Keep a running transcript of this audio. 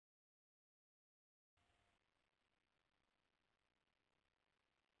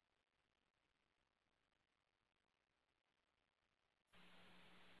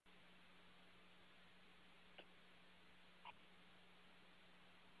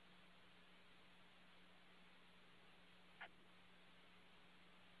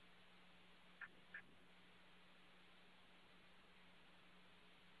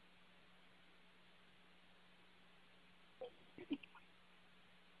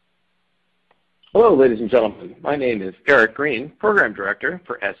Hello, ladies and gentlemen. My name is Eric Green, Program Director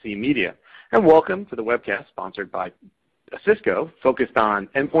for SE Media, and welcome to the webcast sponsored by Cisco, focused on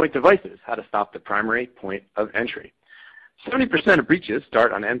endpoint devices, how to stop the primary point of entry. 70% of breaches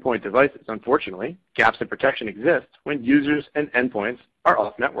start on endpoint devices. Unfortunately, gaps in protection exist when users and endpoints are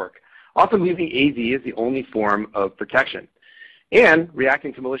off-network, often leaving AV as the only form of protection. And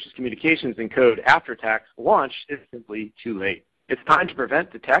reacting to malicious communications and code after attacks launch is simply too late. It's time to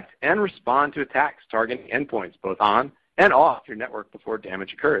prevent, detect, and respond to attacks targeting endpoints both on and off your network before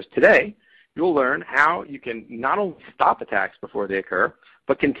damage occurs. Today, you'll learn how you can not only stop attacks before they occur,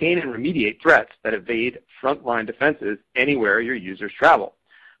 but contain and remediate threats that evade frontline defenses anywhere your users travel.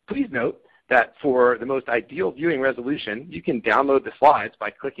 Please note that for the most ideal viewing resolution, you can download the slides by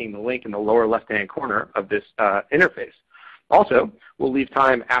clicking the link in the lower left-hand corner of this interface. Also, we'll leave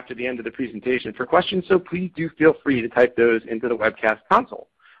time after the end of the presentation for questions, so please do feel free to type those into the webcast console.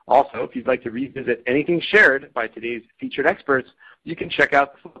 Also, if you'd like to revisit anything shared by today's featured experts, you can check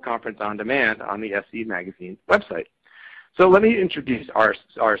out the full conference on demand on the SE Magazine website. So let me introduce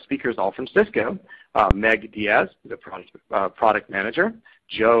our speakers all from Cisco. Meg Diaz, who's a product manager,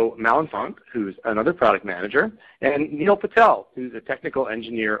 Joe Malenfant, who's another product manager, and Neil Patel, who's a technical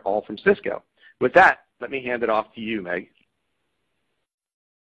engineer, all from Cisco. With that, let me hand it off to you, Meg.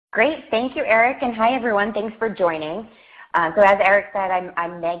 Great. Thank you, Eric, and hi, everyone. Thanks for joining. So as Eric said,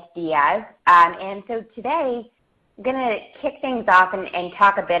 I'm Meg Diaz, and so today I'm going to kick things off and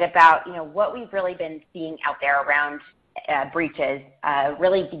talk a bit about what we've really been seeing out there around breaches,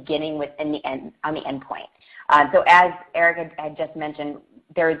 really beginning with on the endpoint. So as Eric had just mentioned,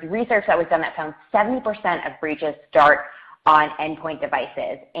 there's research that was done that found 70% of breaches start on endpoint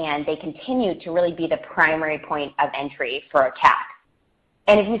devices, and they continue to really be the primary point of entry for attack.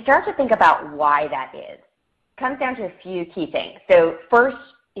 And if you start to think about why that is, it comes down to a few key things. So first,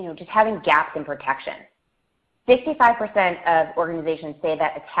 just having gaps in protection. 65% of organizations say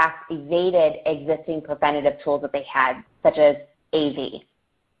that attacks evaded existing preventative tools that they had, such as AV.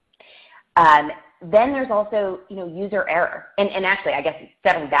 Then there's also, user error. And actually, I guess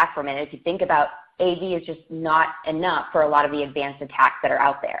stepping back for a minute, if you think about AV is just not enough for a lot of the advanced attacks that are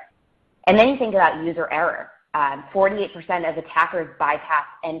out there. And then you think about user error. 48% of attackers bypass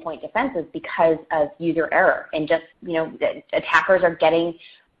endpoint defenses because of user error. And just, the attackers are getting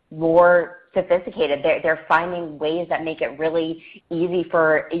more sophisticated. They're finding ways that make it really easy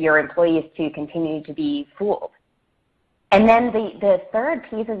for your employees to continue to be fooled. And then the third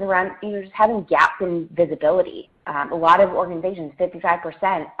piece is around just having gaps in visibility. A lot of organizations,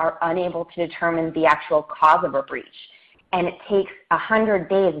 55%, are unable to determine the actual cause of a breach. And it takes 100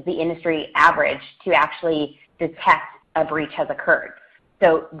 days as the industry average to actually detect a breach has occurred.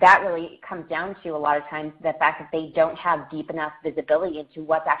 So that really comes down to a lot of times the fact that they don't have deep enough visibility into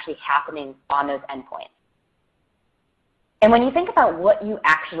what's actually happening on those endpoints. And when you think about what you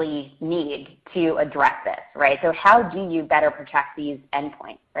actually need to address this, right? So how do you better protect these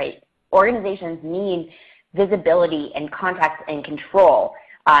endpoints, right? Organizations need visibility and context and control.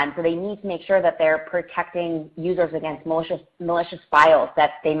 So they need to make sure that they're protecting users against malicious files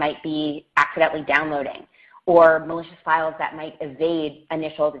that they might be accidentally downloading, or malicious files that might evade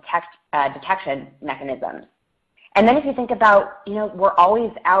initial detection mechanisms. And then if you think about, we're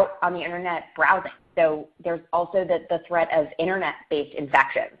always out on the internet browsing. So there's also the threat of internet-based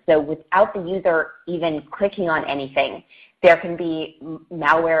infections. So without the user even clicking on anything, there can be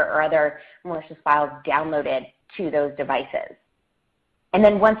malware or other malicious files downloaded to those devices. And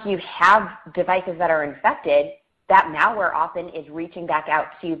then once you have devices that are infected, that malware often is reaching back out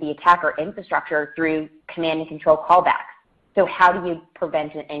to the attacker infrastructure through command and control callbacks. So how do you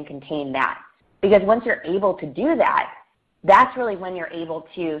prevent it and contain that? Because once you're able to do that, that's really when you're able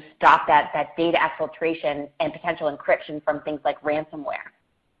to stop that data exfiltration and potential encryption from things like ransomware.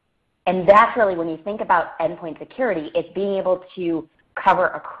 And that's really, when you think about endpoint security, it's being able to cover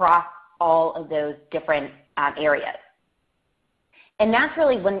across all of those different areas. And that's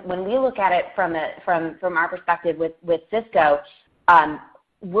really when we look at it from our perspective with Cisco,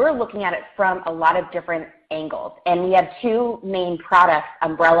 we're looking at it from a lot of different angles. And we have two main products,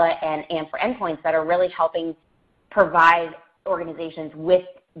 Umbrella and for Endpoints, that are really helping provide organizations with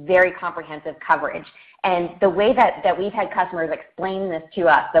very comprehensive coverage. And the way that we've had customers explain this to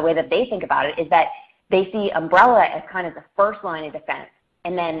us, the way that they think about it, is that they see Umbrella as kind of the first line of defense,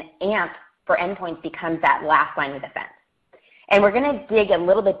 and then AMP for Endpoints becomes that last line of defense. And we're going to dig a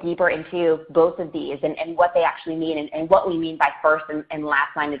little bit deeper into both of these and what they actually mean and what we mean by first and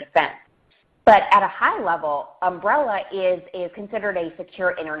last line of defense. But at a high level, Umbrella is considered a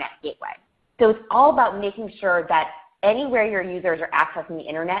secure internet gateway. So it's all about making sure that anywhere your users are accessing the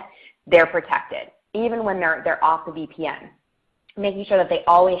internet, they're protected, even when they're off the VPN, making sure that they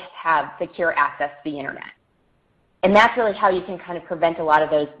always have secure access to the internet. And that's really how you can kind of prevent a lot of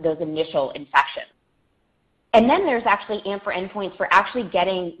those initial infections. And then there's actually AMP for endpoints for actually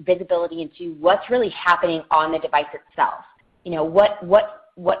getting visibility into what's really happening on the device itself. You know, what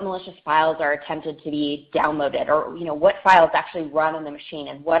malicious files are attempted to be downloaded, or what files actually run on the machine,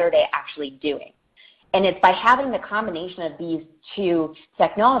 and what are they actually doing. And it's by having the combination of these two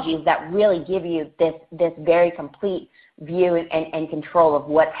technologies that really give you this very complete view and control of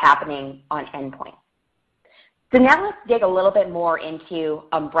what's happening on endpoint. So now let's dig a little bit more into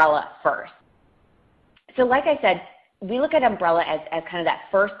Umbrella first. So like I said, we look at Umbrella as kind of that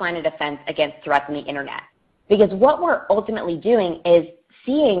first line of defense against threats on the internet. Because what we're ultimately doing is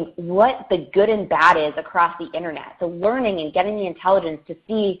seeing what the good and bad is across the internet. So learning and getting the intelligence to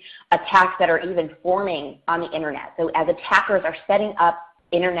see attacks that are even forming on the internet. So as attackers are setting up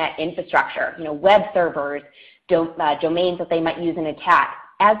internet infrastructure, web servers, domains that they might use in attack,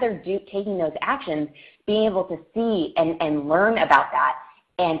 as they're taking those actions, being able to see and learn about that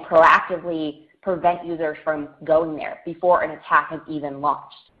and proactively prevent users from going there before an attack has even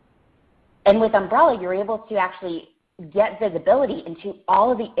launched. And with Umbrella, you're able to actually get visibility into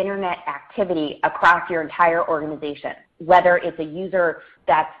all of the internet activity across your entire organization, whether it's a user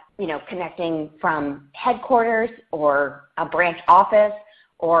that's connecting from headquarters or a branch office,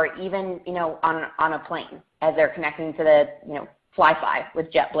 or even on a plane as they're connecting to the fly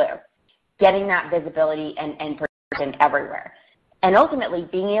with JetBlue, getting that visibility and protection everywhere. And ultimately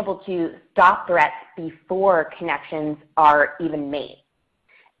being able to stop threats before connections are even made.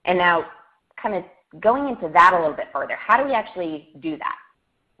 And now kind of going into that a little bit further, how do we actually do that?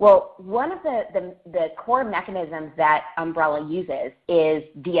 Well, one of the core mechanisms that Umbrella uses is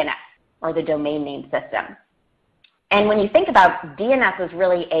DNS, or the domain name system. And when you think about DNS, is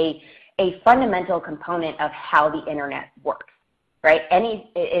really a fundamental component of how the internet works. Right?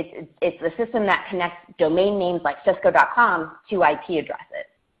 It's the system that connects domain names like Cisco.com to IP addresses.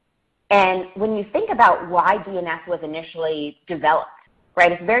 And when you think about why DNS was initially developed,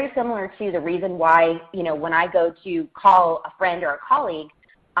 right, it's very similar to the reason why, when I go to call a friend or a colleague,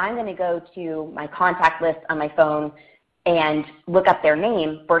 I'm going to go to my contact list on my phone and look up their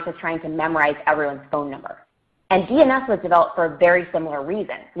name versus trying to memorize everyone's phone number. And DNS was developed for a very similar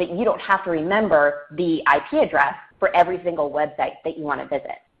reason, so that you don't have to remember the IP address for every single website that you want to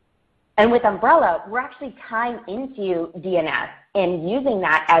visit. And with Umbrella, we're actually tying into DNS and using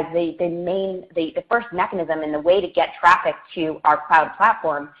that as the first mechanism and the way to get traffic to our cloud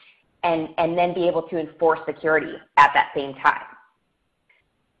platform, and then be able to enforce security at that same time.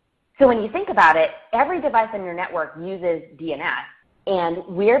 So when you think about it, every device on your network uses DNS. And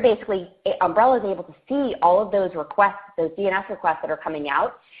Umbrella is able to see all of those requests, those DNS requests that are coming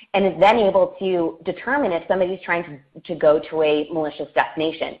out, and is then able to determine if somebody's trying to go to a malicious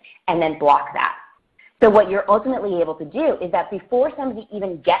destination and then block that. So what you're ultimately able to do is that before somebody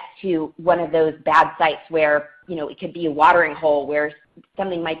even gets to one of those bad sites where, it could be a watering hole where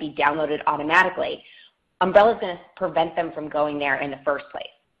something might be downloaded automatically, Umbrella is going to prevent them from going there in the first place.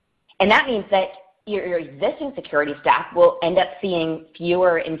 And that means that your existing security staff will end up seeing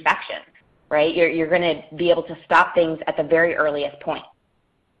fewer infections, right? You're going to be able to stop things at the very earliest point.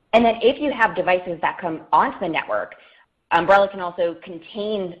 And then if you have devices that come onto the network, Umbrella can also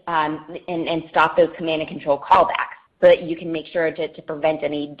contain and stop those command and control callbacks so that you can make sure to prevent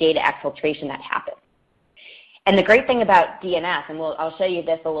any data exfiltration that happens. And the great thing about DNS, and I'll show you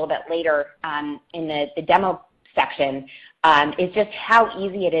this a little bit later in the demo section, is just how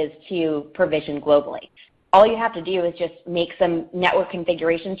easy it is to provision globally. All you have to do is just make some network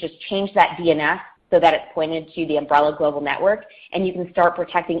configurations, just change that DNS so that it's pointed to the Umbrella global network, and you can start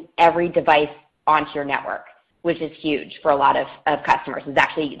protecting every device onto your network, which is huge for a lot of customers. It's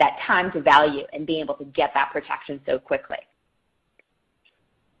actually that time to value and being able to get that protection so quickly.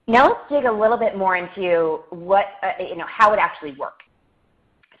 Now let's dig a little bit more into what, how it actually works.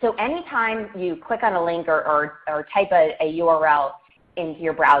 So anytime you click on a link or type a URL into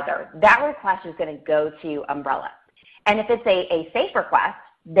your browser, that request is going to go to Umbrella. And if it's a safe request,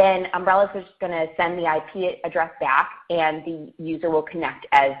 then Umbrella is just going to send the IP address back, and the user will connect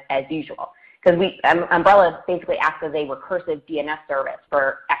as usual. Because Umbrella basically acts as a recursive DNS service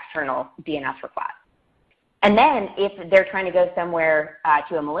for external DNS requests. And then if they're trying to go somewhere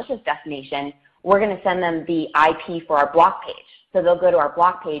to a malicious destination, we're going to send them the IP for our block page. So they'll go to our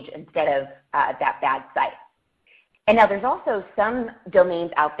block page instead of that bad site. And now there's also some domains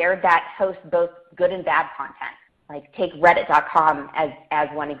out there that host both good and bad content. Like take reddit.com as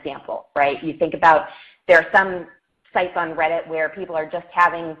one example, right? You think about, there are some sites on Reddit where people are just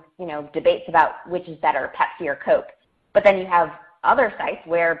having, debates about which is better, Pepsi or Coke. But then you have other sites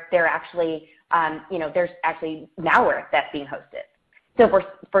where they're actually, there's actually malware that's being hosted. So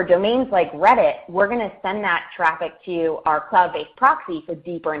for domains like Reddit, we're going to send that traffic to our cloud-based proxy for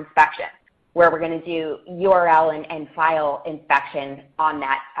deeper inspection, where we're going to do URL and file inspection on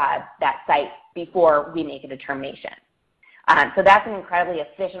that site before we make a determination. So that's an incredibly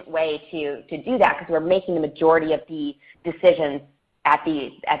efficient way to do that, because we're making the majority of the decisions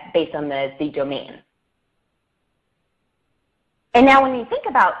based on the domain. And now when you think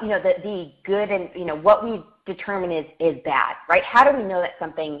about the good and what we determine is bad, right? How do we know that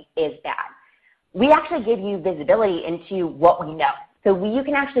something is bad? We actually give you visibility into what we know. So you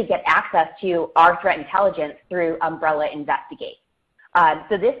can actually get access to our threat intelligence through Umbrella Investigate.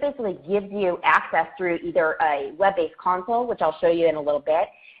 So this basically gives you access through either a web-based console, which I'll show you in a little bit,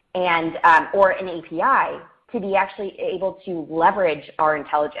 and or an API to be actually able to leverage our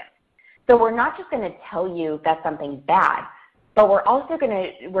intelligence. So we're not just going to tell you that something's bad, but we're also going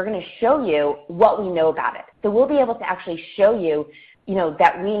to show you what we know about it. So we'll be able to actually show you,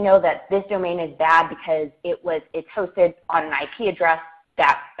 that we know that this domain is bad because it's hosted on an IP address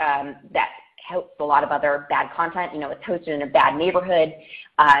that hosts a lot of other bad content. It's hosted in a bad neighborhood.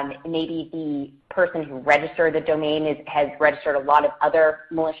 Maybe the person who registered the domain has registered a lot of other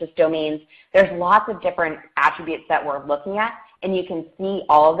malicious domains. There's lots of different attributes that we're looking at, and you can see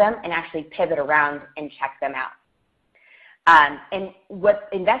all of them and actually pivot around and check them out. And what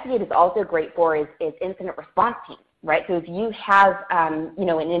Investigate is also great for is incident response teams, right? So if you have, an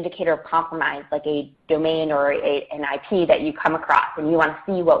indicator of compromise, like a domain or an IP that you come across, and you want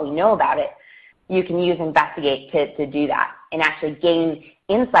to see what we know about it, you can use Investigate to do that and actually gain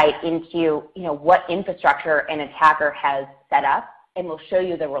insight into, what infrastructure an attacker has set up, and we'll show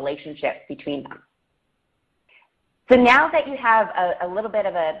you the relationship between them. So now that you have a little bit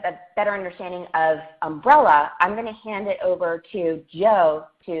of a better understanding of Umbrella, I'm going to hand it over to Joe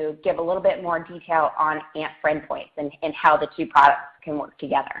to give a little bit more detail on AMP for Endpoints and how the two products can work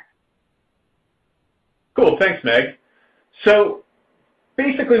together. Cool, thanks, Meg. So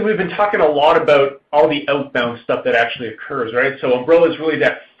basically, we've been talking a lot about all the outbound stuff that actually occurs, right? So Umbrella is really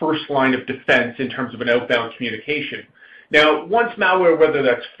that first line of defense in terms of an outbound communication. Now, once malware, whether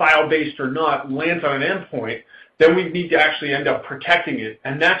that's file-based or not, lands on an endpoint, then we need to actually end up protecting it,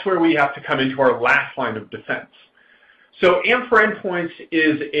 and that's where we have to come into our last line of defense. So AMP for Endpoints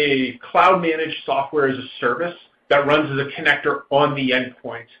is a cloud-managed software as a service that runs as a connector on the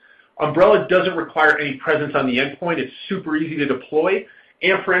endpoint. Umbrella doesn't require any presence on the endpoint. It's super easy to deploy.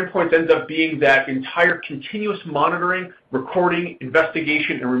 AMP for Endpoints ends up being that entire continuous monitoring, recording,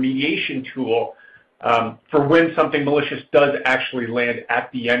 investigation, and remediation tool for when something malicious does actually land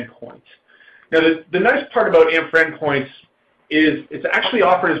at the endpoint. Now, the nice part about AMP for Endpoints is it's actually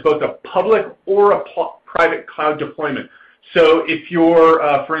offered as both a public or a private cloud deployment. So if you're,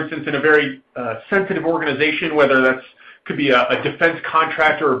 for instance, in a very sensitive organization, whether that's could be a defense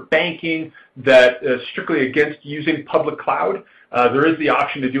contractor or banking that is strictly against using public cloud, there is the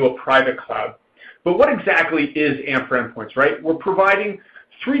option to do a private cloud. But what exactly is AMP for Endpoints, right? We're providing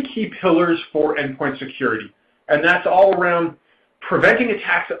 3 key pillars for endpoint security, and that's all around preventing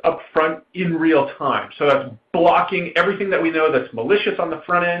attacks up front in real time. So that's blocking everything that we know that's malicious on the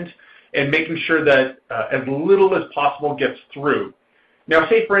front end and making sure that as little as possible gets through. Now,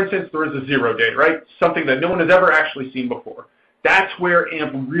 say, for instance, there is a 0-day, right? Something that no one has ever actually seen before. That's where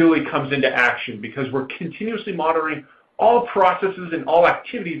AMP really comes into action, because we're continuously monitoring all processes and all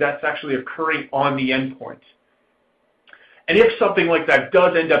activity that's actually occurring on the endpoint. And if something like that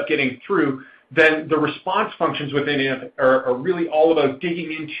does end up getting through, then the response functions within AMP are really all about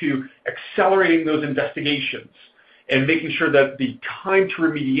digging into accelerating those investigations and making sure that the time to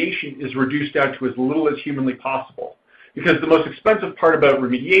remediation is reduced down to as little as humanly possible. Because the most expensive part about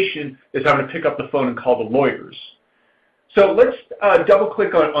remediation is having to pick up the phone and call the lawyers. So let's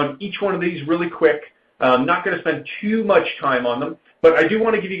double-click on each one of these really quick. I'm not going to spend too much time on them, but I do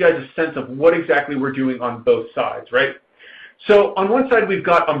want to give you guys a sense of what exactly we're doing on both sides, right? So on one side, we've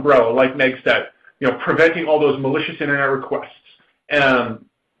got Umbrella, like Meg said, preventing all those malicious internet requests.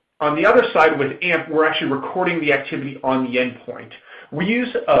 On the other side, with AMP, we're actually recording the activity on the endpoint. We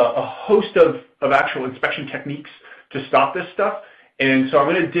use a host of actual inspection techniques to stop this stuff, and so I'm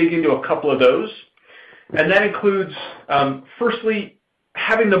going to dig into a couple of those. And that includes, firstly,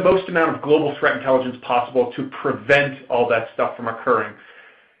 having the most amount of global threat intelligence possible to prevent all that stuff from occurring.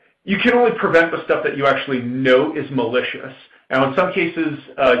 You can only prevent the stuff that you actually know is malicious. Now, in some cases,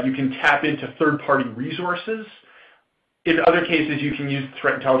 you can tap into third-party resources. In other cases, you can use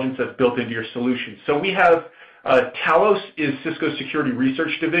threat intelligence that's built into your solution. So we have Talos is Cisco's security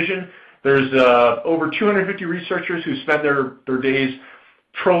research division. There's over 250 researchers who spend their days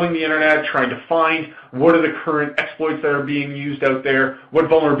trolling the internet, trying to find what are the current exploits that are being used out there, what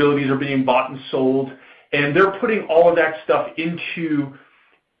vulnerabilities are being bought and sold, and they're putting all of that stuff into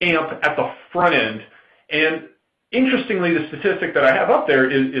AMP at the front end. And interestingly, the statistic that I have up there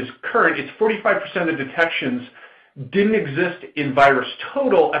is current. It's 45% of detections didn't exist in virus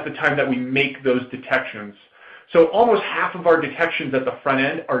total at the time that we make those detections. So almost half of our detections at the front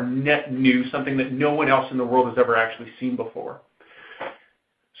end are net new, something that no one else in the world has ever actually seen before.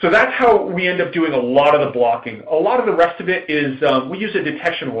 So that's how we end up doing a lot of the blocking. A lot of the rest of it is we use a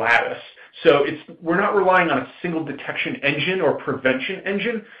detection lattice. So we're not relying on a single detection engine or prevention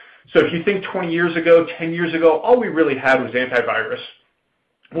engine. So if you think 20 years ago, 10 years ago, all we really had was antivirus.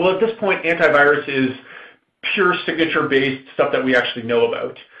 Well, at this point, antivirus is pure signature-based stuff that we actually know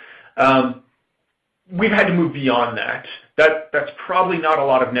about. We've had to move beyond that. That's probably not a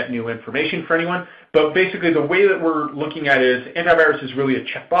lot of net new information for anyone, but basically the way that we're looking at it is antivirus is really a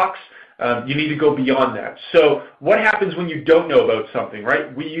checkbox. You need to go beyond that. So what happens when you don't know about something,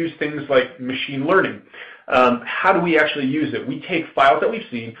 right? We use things like machine learning. How do we actually use it? We take files that we've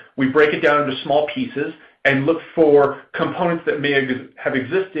seen, we break it down into small pieces, and look for components that may have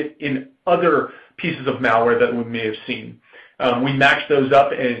existed in other pieces of malware that we may have seen. We match those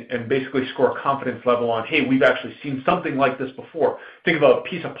up and basically score a confidence level on, hey, we've actually seen something like this before. Think about a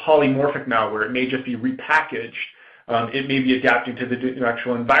piece of polymorphic malware. It may just be repackaged. It may be adapting to the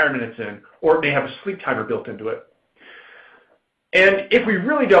actual environment it's in, or it may have a sleep timer built into it. And if we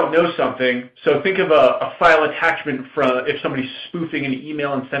really don't know something, so think of a file attachment from if somebody's spoofing an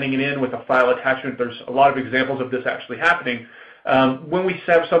email and sending it in with a file attachment. There's a lot of examples of this actually happening. When we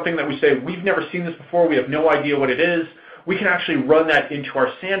have something that we say, we've never seen this before, we have no idea what it is, we can actually run that into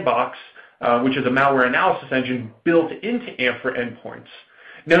our sandbox, which is a malware analysis engine built into AMP for endpoints.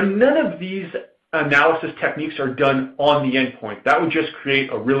 Now, none of these analysis techniques are done on the endpoint. That would just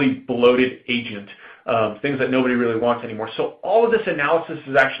create a really bloated agent, things that nobody really wants anymore. So all of this analysis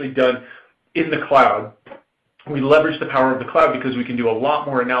is actually done in the cloud. We leverage the power of the cloud because we can do a lot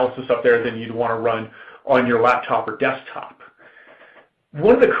more analysis up there than you'd want to run on your laptop or desktop.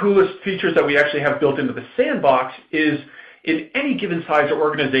 One of the coolest features that we actually have built into the sandbox is in any given size or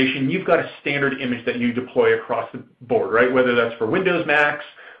organization, you've got a standard image that you deploy across the board, right? Whether that's for Windows, Macs,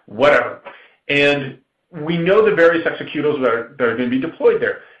 whatever. And we know the various executables that are going to be deployed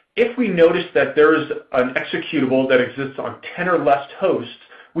there. If we notice that there is an executable that exists on 10 or less hosts,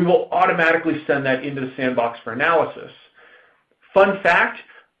 we will automatically send that into the sandbox for analysis. Fun fact,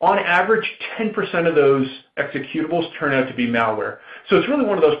 on average, 10% of those executables turn out to be malware. So it's really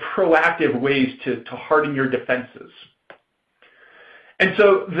one of those proactive ways to harden your defenses. And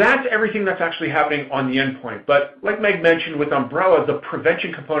so that's everything that's actually happening on the endpoint. But like Meg mentioned with Umbrella, the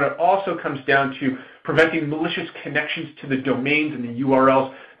prevention component also comes down to preventing malicious connections to the domains and the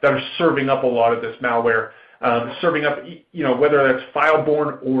URLs that are serving up a lot of this malware, serving up, whether that's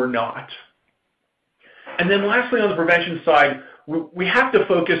file-borne or not. And then lastly, on the prevention side, we have to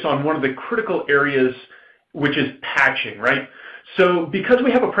focus on one of the critical areas, which is patching, right? So because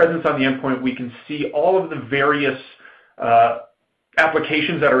we have a presence on the endpoint, we can see all of the various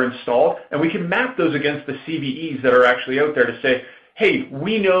applications that are installed, and we can map those against the CVEs that are actually out there to say, hey,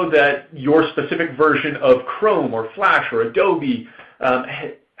 we know that your specific version of Chrome or Flash or Adobe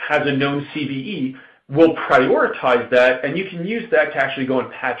has a known CVE. We'll prioritize that, and you can use that to actually go and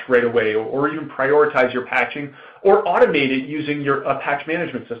patch right away, or even prioritize your patching, or automate it using your patch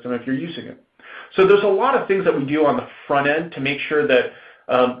management system if you're using it. So there's a lot of things that we do on the front end to make sure that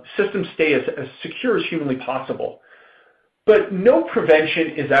systems stay as secure as humanly possible. But no prevention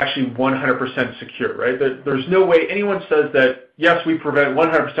is actually 100% secure, right? There's no way anyone says that, yes, we prevent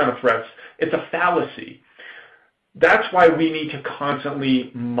 100% of threats. It's a fallacy. That's why we need to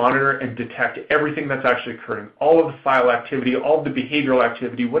constantly monitor and detect everything that's actually occurring, all of the file activity, all of the behavioral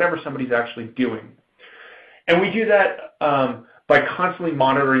activity, whatever somebody's actually doing. And we do that by constantly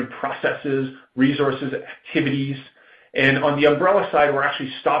monitoring processes, resources, activities. And on the Umbrella side, we're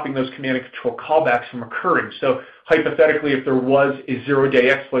actually stopping those command and control callbacks from occurring. So hypothetically, if there was a zero-day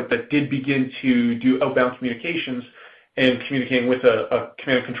exploit that did begin to do outbound communications and communicating with a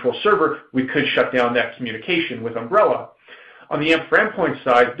command and control server, we could shut down that communication with Umbrella. On the AMP for Endpoint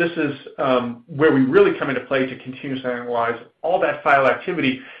side, this is where we really come into play to continuously analyze all that file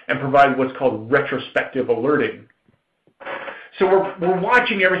activity and provide what's called retrospective alerting. So we're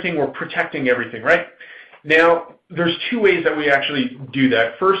watching everything, we're protecting everything, right? Now, there's two ways that we actually do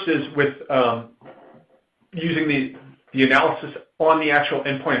that. First is with using the analysis on the actual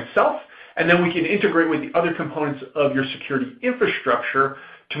endpoint itself, And then we can integrate with the other components of your security infrastructure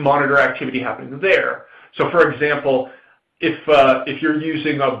to monitor activity happening there. So for example, if you're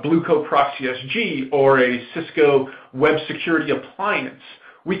using a Bluecoat Proxy SG or a Cisco web security appliance,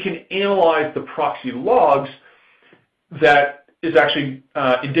 we can analyze the proxy logs that is actually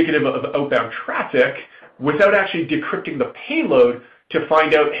indicative of outbound traffic without actually decrypting the payload to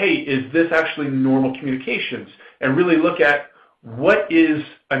find out, hey, is this actually normal communications? And really look at what is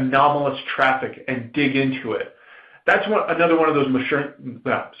anomalous traffic and dig into it. That's another one of those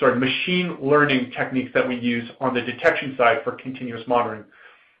machine learning techniques that we use on the detection side for continuous monitoring.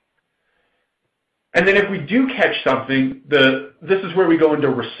 And then if we do catch something, this is where we go into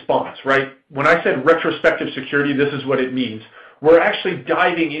response, right? When I said retrospective security, this is what it means. We're actually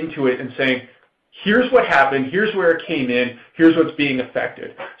diving into it and saying, here's what happened, here's where it came in, here's what's being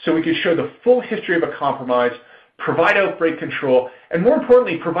affected. So we can show the full history of a compromise, provide outbreak control, and more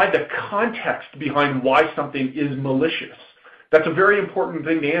importantly, provide the context behind why something is malicious. That's a very important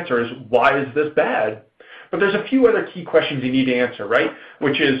thing to answer, is why is this bad? But there's a few other key questions you need to answer, right?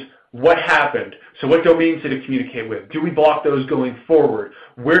 Which is, what happened? So what domains did it communicate with? Do we block those going forward?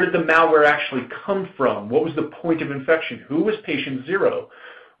 Where did the malware actually come from? What was the point of infection? Who was patient 0?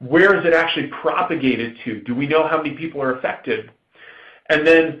 Where is it actually propagated to? Do we know how many people are affected? And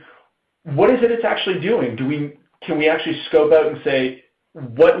then, what is it it's actually doing? Can we actually scope out and say,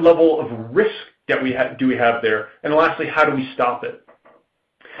 what level of risk that do we have there? And lastly, how do we stop it?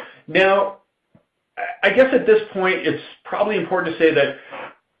 Now, I guess at this point, it's probably important to say that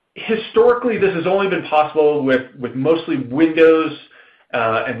historically, this has only been possible with mostly Windows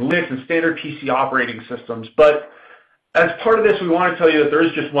and Linux and standard PC operating systems. But as part of this, we want to tell you that there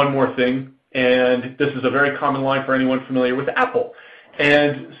is just one more thing, and this is a very common line for anyone familiar with Apple.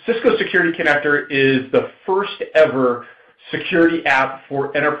 And Cisco Security Connector is the first ever security app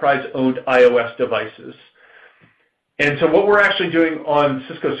for enterprise-owned iOS devices. And so what we're actually doing on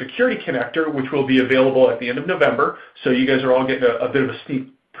Cisco Security Connector, which will be available at the end of November, so you guys are all getting a bit of a sneak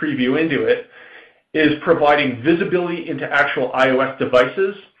preview into it, is providing visibility into actual iOS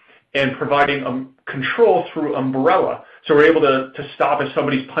devices and providing control through Umbrella. So we're able to stop if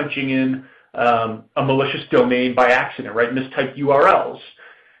somebody's punching in a malicious domain by accident, right? Mistyped URLs.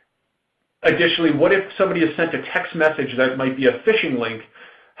 Additionally, what if somebody has sent a text message that might be a phishing link?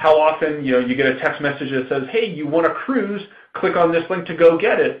 How often, you get a text message that says, hey, you want a cruise, click on this link to go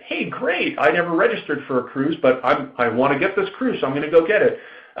get it. Hey, great, I never registered for a cruise, but I want to get this cruise, so I'm going to go get it.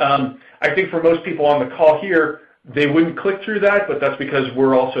 I think for most people on the call here, they wouldn't click through that, but that's because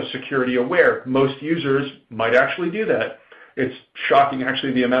we're also security aware. Most users might actually do that. It's shocking,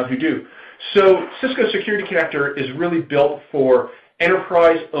 actually, the amount who do. So Cisco Security Connector is really built for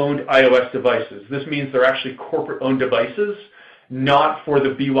enterprise-owned iOS devices. This means they're actually corporate-owned devices, not for the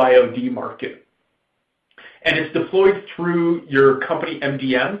BYOD market. And it's deployed through your company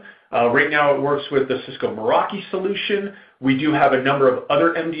MDM. Right now it works with the Cisco Meraki solution. We do have a number of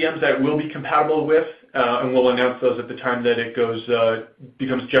other MDMs that it will be compatible with, and we'll announce those at the time that it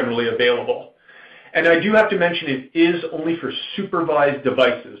becomes generally available. And I do have to mention it is only for supervised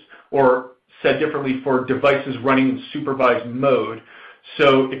devices, or said differently, for devices running in supervised mode.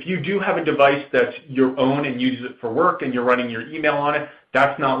 So if you do have a device that's your own and use it for work and you're running your email on it,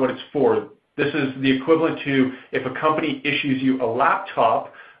 that's not what it's for. This is the equivalent to if a company issues you a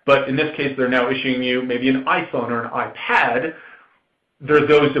laptop, but in this case they're now issuing you maybe an iPhone or an iPad, they're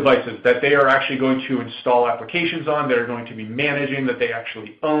those devices that they are actually going to install applications on, that are going to be managing, that they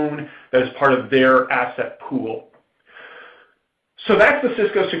actually own, that is part of their asset pool. So that's the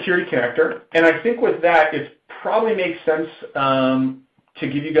Cisco Security Connector, and I think with that it probably makes sense to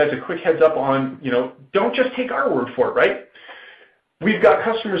give you guys a quick heads up on, don't just take our word for it, right? We've got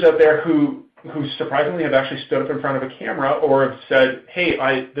customers out there who surprisingly have actually stood up in front of a camera or have said, hey,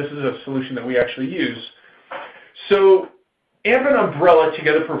 this is a solution that we actually use. So AMP and Umbrella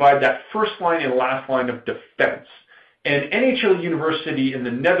together provide that first line and last line of defense. And NHL University in the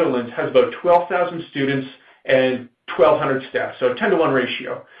Netherlands has about 12,000 students and 1,200 staff, so a 10-to-1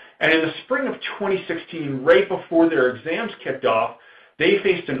 ratio. And in the spring of 2016, right before their exams kicked off, they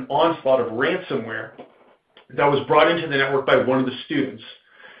faced an onslaught of ransomware that was brought into the network by one of the students.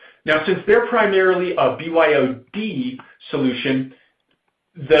 Now, since they're primarily a BYOD solution,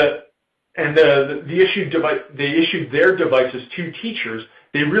 they issued their devices to teachers.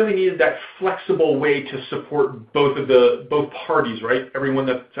 They really needed that flexible way to support both parties, right? Everyone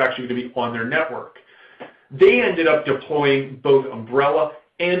that's actually going to be on their network. They ended up deploying both Umbrella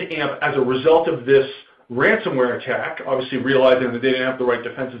and AMP as a result of this ransomware attack, obviously realizing that they didn't have the right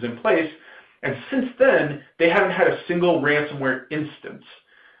defenses in place. And since then, they haven't had a single ransomware instance.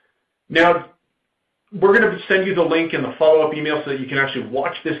 Now, we're going to send you the link in the follow-up email so that you can actually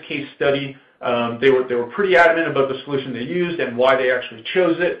watch this case study. They were pretty adamant about the solution they used and why they actually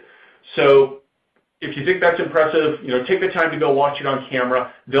chose it. So if you think that's impressive, take the time to go watch it on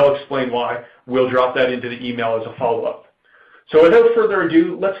camera. They'll explain why. We'll drop that into the email as a follow-up. So without further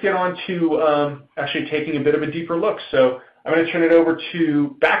ado, let's get on to actually taking a bit of a deeper look. So I'm going to turn it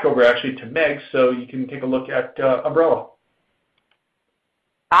back over to Meg, so you can take a look at Umbrella.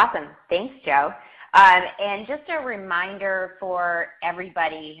 Awesome. Thanks, Joe. And just a reminder for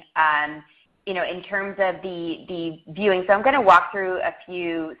everybody, in terms of the viewing. So I'm going to walk through a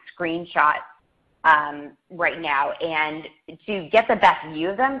few screenshots right now. And to get the best view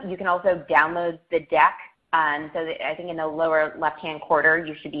of them, you can also download the deck. So that I think in the lower left-hand corner,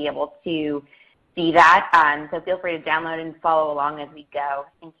 you should be able to see that. So feel free to download and follow along as we go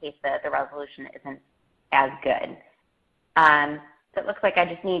in case the resolution isn't as good. So it looks like I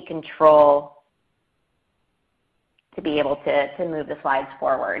just need control to be able to move the slides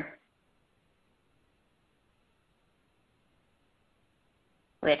forward,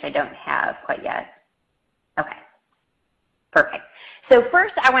 which I don't have quite yet. Okay, perfect. So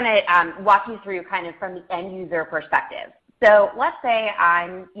first I want to walk you through kind of from the end user perspective. So let's say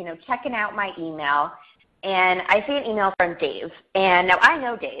I'm checking out my email and I see an email from Dave. And now I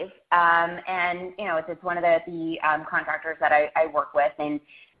know Dave, and it's one of the contractors that I work with, and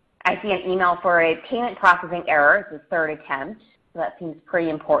I see an email for a payment processing error. It's his third attempt, so that seems pretty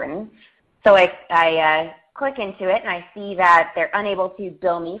important. So I click into it and I see that they're unable to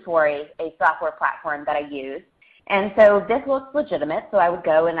bill me for a software platform that I use. And so this looks legitimate, so I would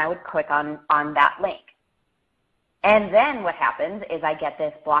go and I would click on that link. And then what happens is I get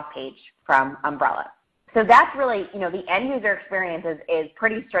this block page from Umbrella. So that's really, the end user experience is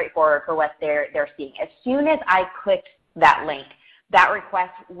pretty straightforward for what they're seeing. As soon as I clicked that link, that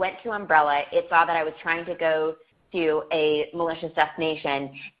request went to Umbrella. It saw that I was trying to go to a malicious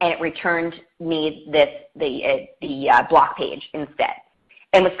destination, and it returned me the block page instead.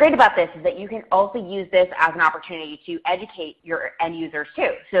 And what's great about this is that you can also use this as an opportunity to educate your end users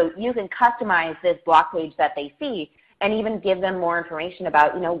too. So you can customize this block page that they see and even give them more information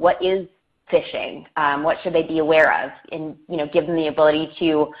about, what is phishing, what should they be aware of, and give them the ability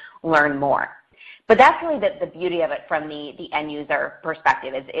to learn more. But that's really the beauty of it from the end user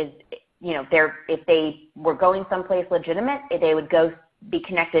perspective is if they were going someplace legitimate, they would be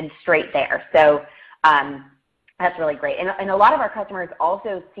connected straight there. So that's really great. And a lot of our customers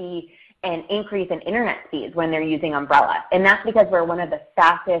also see an increase in internet speeds when they're using Umbrella. And that's because we're one of the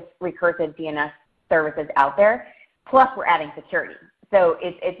fastest recursive DNS services out there, plus we're adding security. So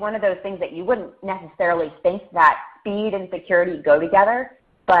it's one of those things that you wouldn't necessarily think that speed and security go together,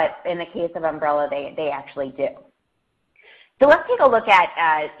 but in the case of Umbrella, they actually do. So let's take a look at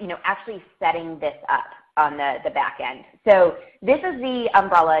actually setting this up on the back end. So this is the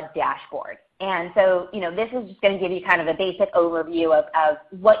Umbrella dashboard. And so, this is just going to give you kind of a basic overview of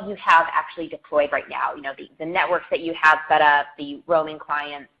what you have actually deployed right now, the networks that you have set up, the roaming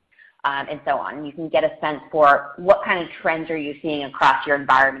clients, and so on. You can get a sense for what kind of trends are you seeing across your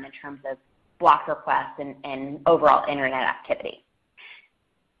environment in terms of block requests and overall internet activity.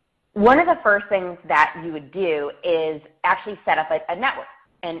 One of the first things that you would do is actually set up a network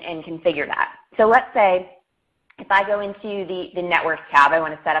and configure that. So let's say if I go into the Networks tab, I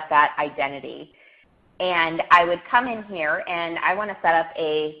want to set up that identity. And I would come in here and I want to set up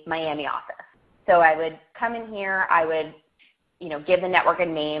a Miami office. So I would come in here, I would give the network a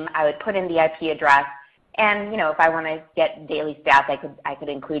name, I would put in the IP address, and if I want to get daily stats, I could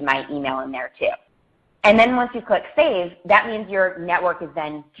include my email in there too. And then once you click Save, that means your network is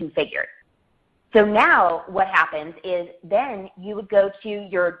then configured. So now what happens is then you would go to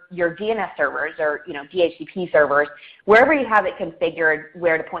your DNS servers or DHCP servers, wherever you have it configured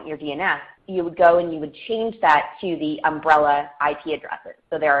where to point your DNS, you would go and you would change that to the Umbrella IP addresses.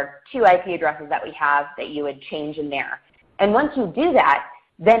 So there are 2 IP addresses that we have that you would change in there. And once you do that,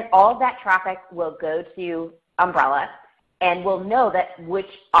 then all that traffic will go to Umbrella, and we'll know that which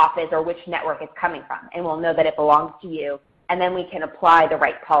office or which network it's coming from, and we'll know that it belongs to you, and then we can apply the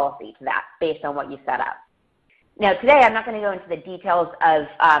right policy to that based on what you set up. Now today I'm not going to go into the details of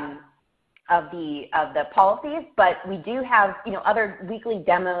the policies, but we do have other weekly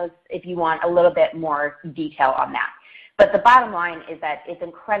demos if you want a little bit more detail on that. But the bottom line is that it's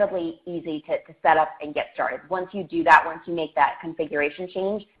incredibly easy to set up and get started. Once you do that, once you make that configuration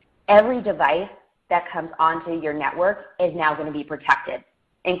change, every device that comes onto your network is now going to be protected,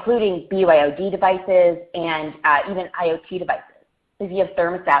 including BYOD devices and even IoT devices. If you have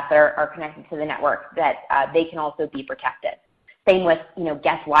thermostats that are connected to the network, that they can also be protected. Same with,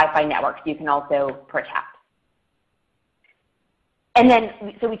 guest Wi-Fi networks you can also protect. And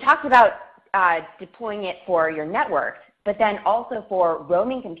then, so we talked about deploying it for your networks, but then also for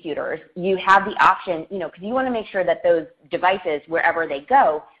roaming computers, you have the option, because you want to make sure that those devices, wherever they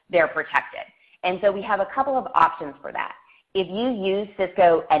go, they're protected. And so we have a couple of options for that. If you use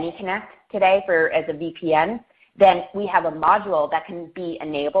Cisco AnyConnect today as a VPN, then we have a module that can be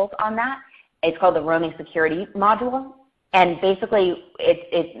enabled on that. It's called the roaming security module. And basically,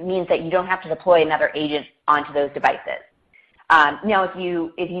 it means that you don't have to deploy another agent onto those devices. Now, if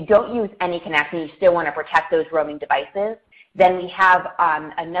you don't use AnyConnect and you still want to protect those roaming devices, then we have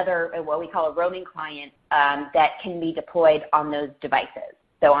another, what we call a roaming client that can be deployed on those devices,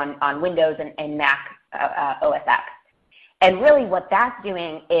 so on Windows and Mac OS X. And really what that's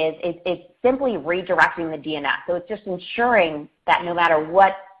doing is it's simply redirecting the DNS. So it's just ensuring that no matter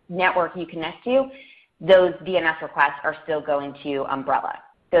what network you connect to, those DNS requests are still going to Umbrella.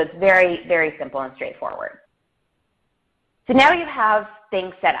 So it's very, very simple and straightforward. So now you have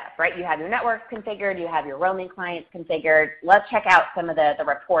things set up, right? You have your networks configured, you have your roaming clients configured. Let's check out some of the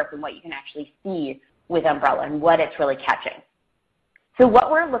reports and what you can actually see with Umbrella and what it's really catching. So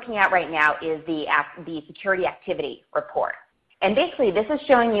what we're looking at right now is the security activity report. And basically this is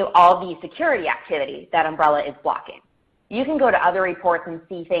showing you all the security activity that Umbrella is blocking. You can go to other reports and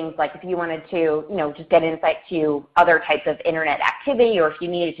see things like if you wanted to, just get insight to other types of internet activity, or if you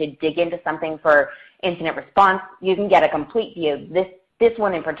needed to dig into something for incident response, you can get a complete view. This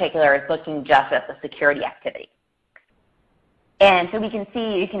one in particular is looking just at the security activity. And so we can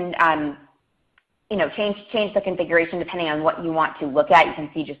see you can change the configuration depending on what you want to look at. You can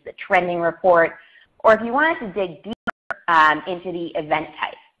see just the trending report, or if you wanted to dig deeper into the event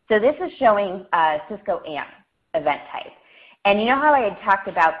type. So this is showing Cisco AMP event type. And you know how I had talked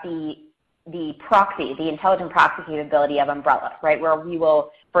about the proxy, the intelligent proxy capability of Umbrella, right? Where we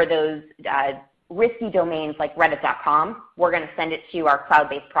will, for those risky domains like reddit.com, we're going to send it to our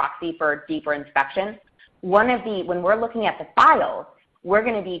cloud-based proxy for deeper inspection. When we're looking at the files, we're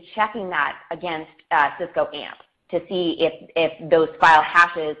going to be checking that against Cisco AMP to see if those file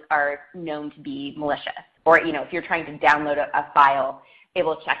hashes are known to be malicious. Or if you're trying to download a file, it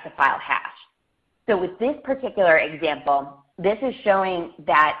will check the file hash. So with this particular example, this is showing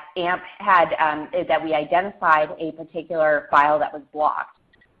that AMP had, that we identified a particular file that was blocked.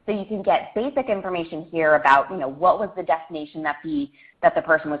 So you can get basic information here about, what was the destination that the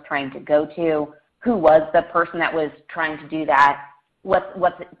person was trying to go to, who was the person that was trying to do that, what's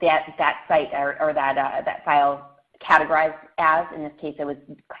that site or that file categorized as. In this case, it was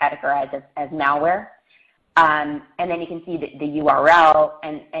categorized as malware. And then you can see the URL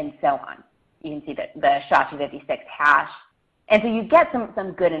and so on. You can see the SHA-256 hash. And so you get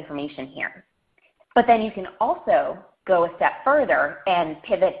some good information here. But then you can also go a step further and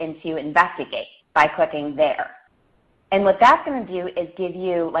pivot into investigate by clicking there. And what that's going to do is give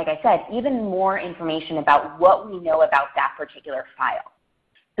you, like I said, even more information about what we know about that particular file.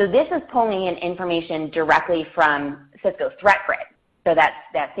 So this is pulling in information directly from Cisco Threat Grid. So that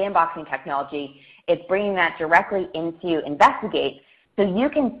sandboxing technology, it's bringing that directly into investigate, so you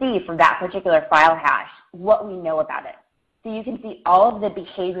can see from that particular file hash what we know about it. So you can see all of the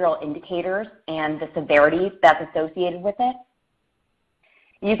behavioral indicators and the severity that's associated with it.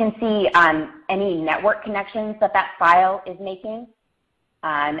 You can see any network connections that file is making,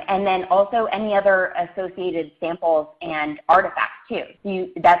 and then also any other associated samples and artifacts too. So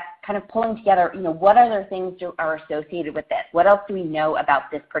that's kind of pulling together, what other things are associated with this? What else do we know about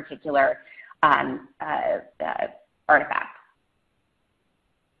this particular artifact?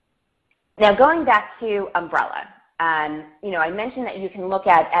 Now going back to Umbrella, I mentioned that you can look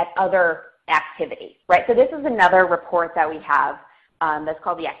at other activity, right? So this is another report that we have that's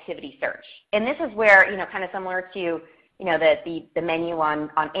called the activity search. And this is where, kind of similar to, the menu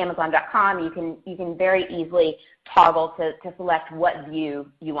on Amazon.com, you can very easily toggle to select what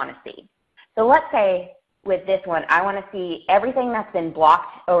view you want to see. So let's say with this one, I want to see everything that's been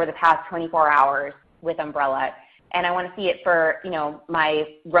blocked over the past 24 hours with Umbrella, and I want to see it for, my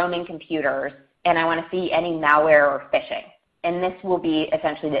roaming computers, and I want to see any malware or phishing. And this will be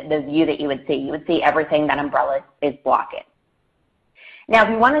essentially the view that you would see. You would see everything that Umbrella is blocking. Now, if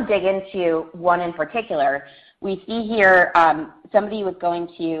you want to dig into one in particular, we see here somebody was going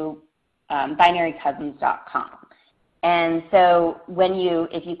to binarycousins.com. And so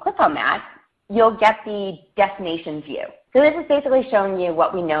if you click on that, you'll get the destination view. So this is basically showing you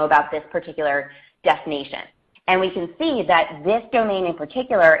what we know about this particular destination. And we can see that this domain in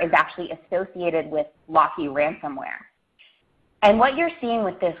particular is actually associated with Locky ransomware. And what you're seeing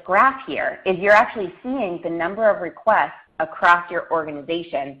with this graph here is you're actually seeing the number of requests across your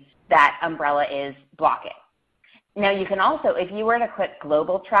organization that umbrella is blocking. Now you can also, if you were to click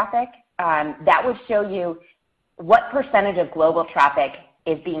global traffic, that would show you what percentage of global traffic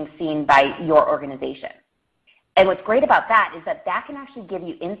is being seen by your organization. And what's great about that is that that can actually give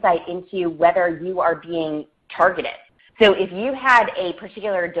you insight into whether you are being targeted. So if you had a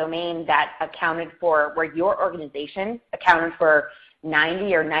particular domain that accounted for, where your organization accounted for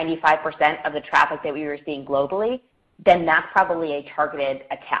 90 or 95% of the traffic that we were seeing globally, then that's probably a targeted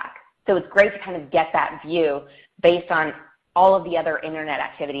attack. So it's great to kind of get that view based on all of the other internet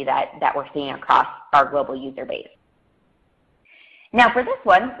activity that we're seeing across our global user base. Now for this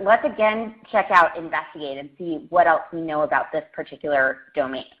one, let's again check out Investigate and see what else we know about this particular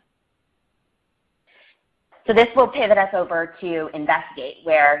domain. So this will pivot us over to Investigate,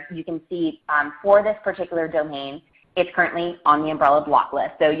 where you can see for this particular domain, it's currently on the umbrella block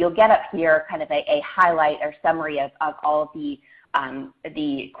list. So you'll get up here kind of a highlight or summary of all of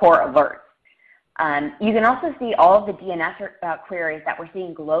the core alerts. You can also see all of the DNS queries that we're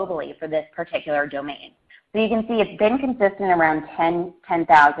seeing globally for this particular domain. So you can see it's been consistent around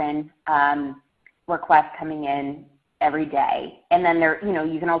 10,000 requests coming in every day. And then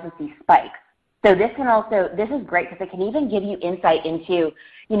you can also see spikes. So this is great because it can even give you insight into,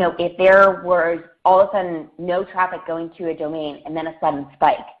 if there was all of a sudden no traffic going to a domain and then a sudden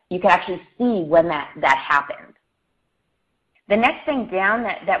spike, you can actually see when that happened. The next thing down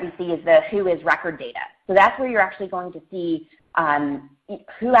that we see is the who is record data. So that's where you're actually going to see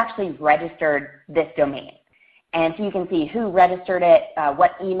who actually registered this domain. And so you can see who registered it,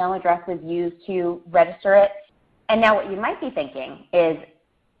 what email address was used to register it. And now what you might be thinking is,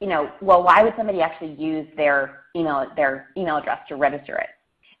 well, why would somebody actually use their email address to register it?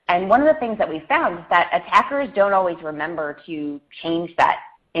 And one of the things that we found is that attackers don't always remember to change that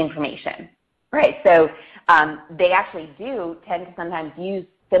information, right? So they actually do tend to sometimes use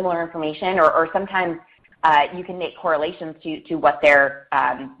similar information, or sometimes you can make correlations to what they're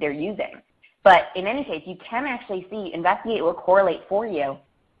using. But in any case, you can actually see, Investigate will correlate for you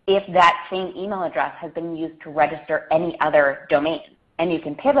if that same email address has been used to register any other domain. And you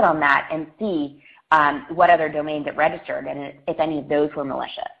can pivot on that and see what other domains it registered and if any of those were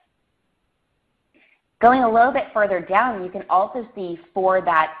malicious. Going a little bit further down, you can also see for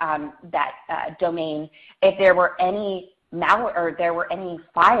that, domain if there were any malware or there were any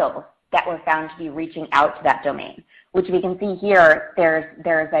files that were found to be reaching out to that domain, which we can see here.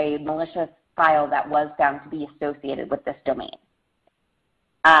 There's a malicious file that was found to be associated with this domain.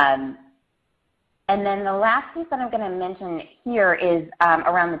 And then the last piece that I'm going to mention here is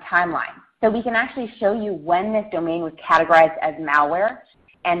around the timeline. So we can actually show you when this domain was categorized as malware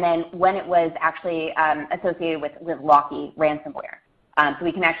and then when it was actually associated with Locky ransomware. So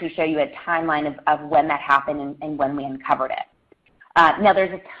we can actually show you a timeline of when that happened and when we uncovered it. Now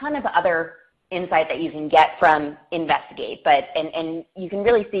there's a ton of other insight that you can get from Investigate, and you can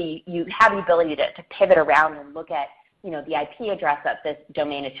really see, you have the ability to pivot around and look at the IP address that this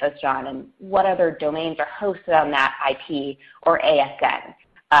domain is hosted on and what other domains are hosted on that IP or ASN.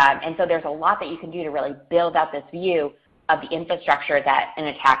 And so there's a lot that you can do to really build out this view of the infrastructure that an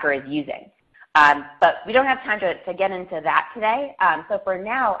attacker is using. But we don't have time to get into that today. So for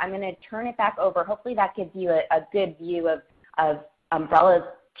now, I'm going to turn it back over. Hopefully that gives you a good view of Umbrella's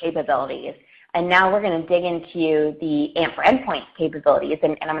capabilities. And now we're going to dig into the AMP for Endpoint capabilities,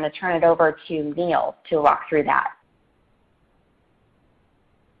 and I'm going to turn it over to Neil to walk through that.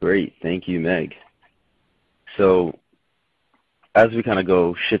 Great, thank you, Meg. So as we kind of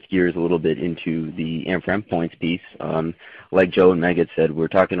go shift gears a little bit into the AMP for Endpoints piece, like Joe and Meg had said, we're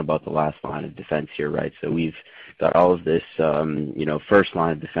talking about the last line of defense here, right? So we've got all of this, first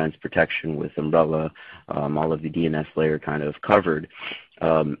line of defense protection with Umbrella, all of the DNS layer kind of covered.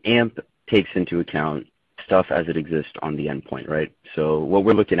 AMP takes into account stuff as it exists on the endpoint, right? So what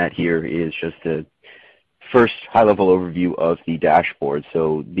we're looking at here is just a first high-level overview of the dashboard.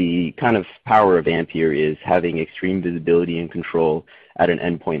 So the kind of power of AMP here is having extreme visibility and control at an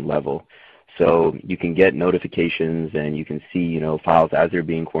endpoint level. So you can get notifications and you can see, files as they're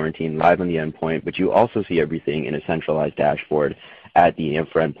being quarantined live on the endpoint, but you also see everything in a centralized dashboard at the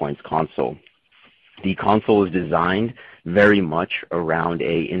AMP for Endpoints console. The console is designed very much around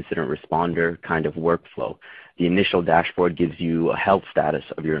a incident responder kind of workflow. The initial dashboard gives you a health status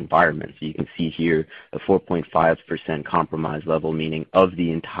of your environment. So you can see here a 4.5% compromise level, meaning of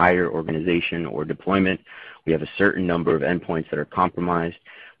the entire organization or deployment. We have a certain number of endpoints that are compromised.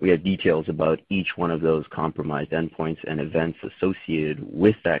 We have details about each one of those compromised endpoints and events associated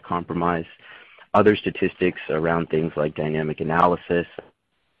with that compromise. Other statistics around things like dynamic analysis,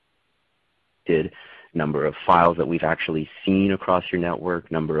 number of files that we've actually seen across your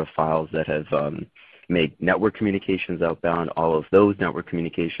network, number of files that have made network communications outbound, all of those network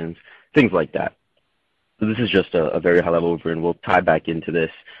communications, things like that. So this is just a very high level overview, and we'll tie back into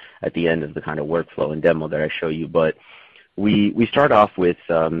this at the end of the kind of workflow and demo that I show you. But we start off with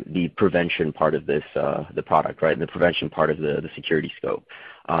the prevention part of this, the product, right, and the prevention part of the security scope.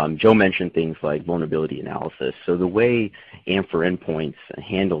 Joe mentioned things like vulnerability analysis. So the way AMP for Endpoints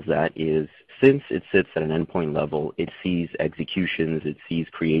handles that is, since it sits at an endpoint level, it sees executions, it sees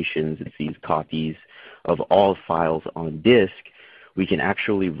creations, it sees copies of all files on disk. We can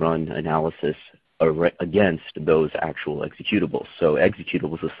actually run analysis against those actual executables. So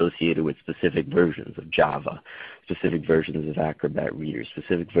executables associated with specific versions of Java, specific versions of Acrobat Reader,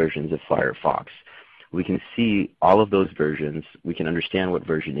 specific versions of Firefox. We can see all of those versions, we can understand what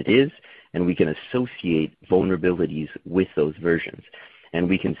version it is, and we can associate vulnerabilities with those versions. And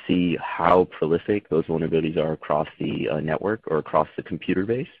we can see how prolific those vulnerabilities are across the network or across the computer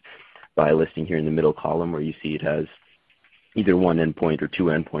base by listing here in the middle column where you see it has either one endpoint or two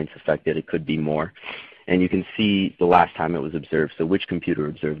endpoints affected. It could be more. And you can see the last time it was observed, so which computer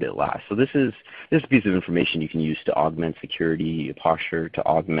observed it last. So this is a piece of information you can use to augment security posture, to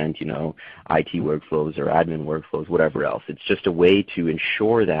augment, IT workflows or admin workflows, whatever else. It's just a way to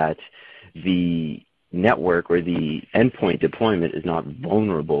ensure that the network or the endpoint deployment is not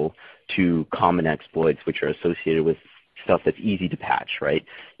vulnerable to common exploits which are associated with stuff that's easy to patch, right?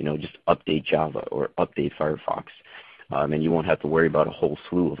 Just update Java or update Firefox. And you won't have to worry about a whole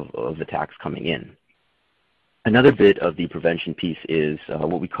slew of attacks coming in. Another bit of the prevention piece is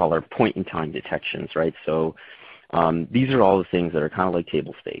what we call our point-in-time detections, right? So these are all the things that are kind of like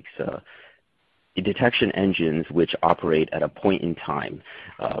table stakes. Detection engines which operate at a point in time.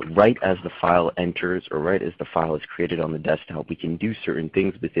 Right as the file enters or right as the file is created on the desktop, we can do certain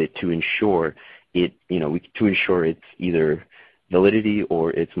things with it to ensure it, to ensure its either validity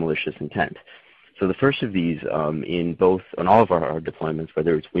or its malicious intent. So the first of these on all of our deployments,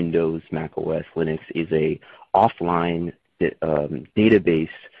 whether it's Windows, Mac OS, Linux, is a offline database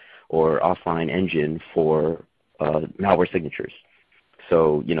or offline engine for malware signatures.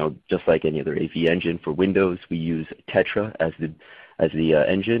 So, just like any other AV engine for Windows, we use Tetra as the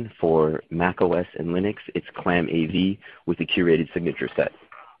engine. For Mac OS and Linux, it's Clam AV with a curated signature set.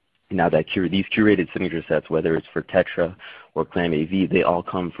 Now these curated signature sets, whether it's for Tetra or Clam AV, they all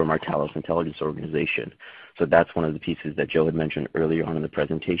come from our Talos intelligence organization. So that's one of the pieces that Joe had mentioned earlier on in the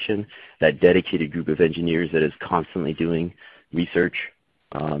presentation, that dedicated group of engineers that is constantly doing research,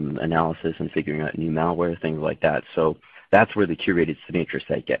 analysis, and figuring out new malware, things like that. So that's where the curated signature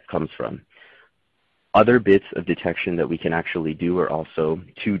set comes from. Other bits of detection that we can actually do are also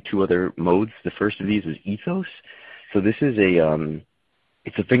two other modes. The first of these is Ethos. So this is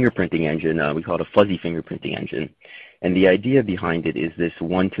it's a fingerprinting engine. We call it a fuzzy fingerprinting engine. And the idea behind it is this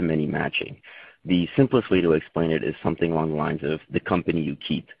one-to-many matching. The simplest way to explain it is something along the lines of the company you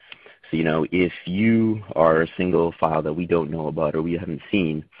keep. So, if you are a single file that we don't know about or we haven't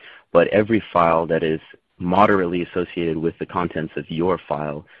seen, but every file that is moderately associated with the contents of your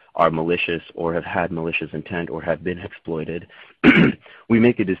file are malicious or have had malicious intent or have been exploited, we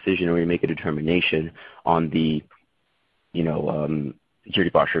make a decision or we make a determination on the,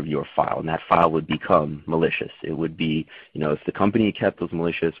 security posture of your file, and that file would become malicious. It would be, if the company kept was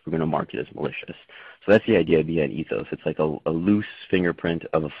malicious, we're going to mark it as malicious. So that's the idea behind Ethos. It's like a loose fingerprint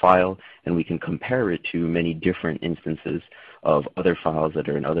of a file, and we can compare it to many different instances of other files that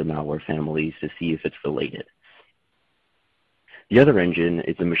are in other malware families to see if it's related. The other engine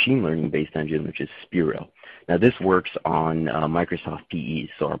is a machine learning-based engine, which is Spiro. Now this works on Microsoft PE,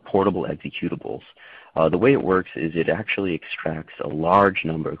 so our portable executables. The way it works is it actually extracts a large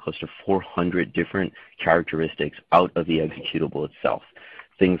number, close to 400 different characteristics out of the executable itself.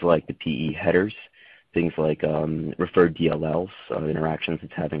 Things like the PE headers, things like referred DLLs, interactions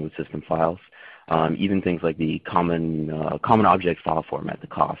it's having with system files, even things like the common object file format, the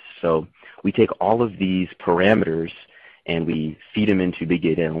COFF. So we take all of these parameters and we feed them into big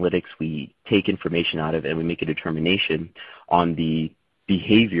data analytics. We take information out of it and we make a determination on the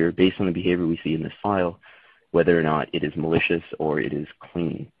behavior, based on the behavior we see in this file, whether or not it is malicious or it is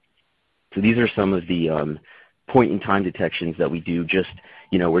clean. So these are some of the point-in-time detections that we do. Just,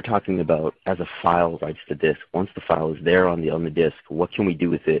 we're talking about as a file writes to disk. Once the file is there on the disk, what can we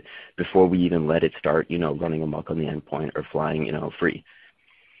do with it before we even let it start, running amok on the endpoint or flying, free?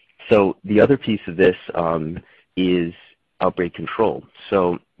 So the other piece of this is outbreak control.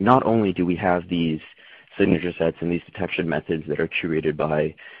 So not only do we have these signature sets and these detection methods that are curated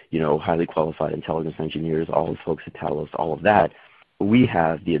by, highly qualified intelligence engineers, all the folks at Talos, all of that, we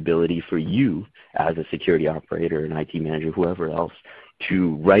have the ability for you as a security operator, an IT manager, whoever else,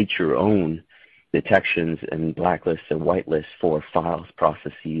 to write your own detections and blacklists and whitelists for files,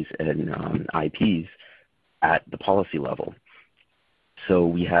 processes, and IPs at the policy level. So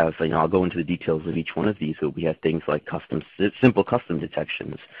we have, I'll go into the details of each one of these, but we have things like simple custom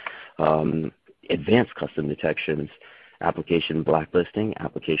detections, advanced custom detections, application blacklisting,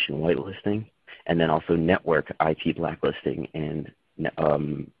 application whitelisting, and then also network IP blacklisting and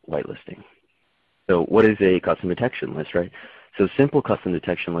whitelisting. So what is a custom detection list, right? So simple custom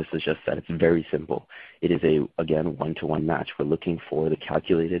detection list is just that. It's very simple. It is again, one-to-one match. We're looking for the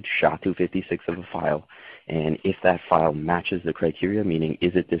calculated SHA-256 of a file, and if that file matches the criteria, meaning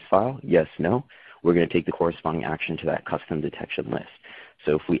is it this file, yes, no, we're going to take the corresponding action to that custom detection list.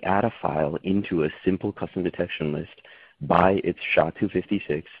 So if we add a file into a simple custom detection list by its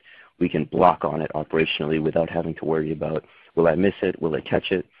SHA-256, we can block on it operationally without having to worry about, will I miss it, will I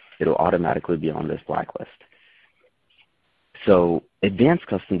catch it? It'll automatically be on this blacklist. So advanced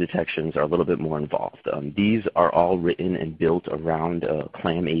custom detections are a little bit more involved. These are all written and built around a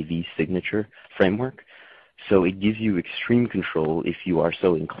ClamAV signature framework. So it gives you extreme control, if you are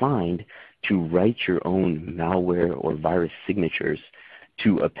so inclined, to write your own malware or virus signatures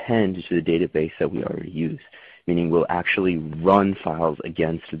to append to the database that we already use, meaning we'll actually run files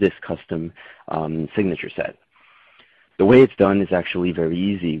against this custom signature set. The way it's done is actually very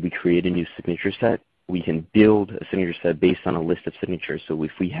easy. We create a new signature set. We can build a signature set based on a list of signatures. So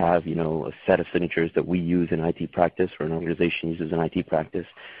if we have, a set of signatures that we use in IT practice or an organization uses in IT practice,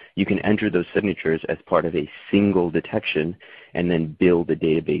 you can enter those signatures as part of a single detection and then build a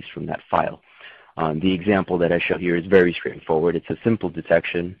database from that file. The example that I show here is very straightforward. It's a simple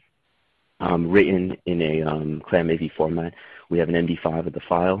detection written in a ClamAV format. We have an MD5 of the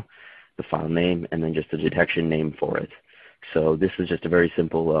file name, and then just a detection name for it. So this is just a very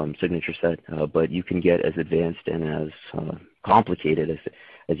simple signature set, but you can get as advanced and as complicated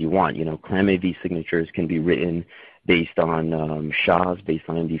as you want. ClamAV signatures can be written based on SHAs, based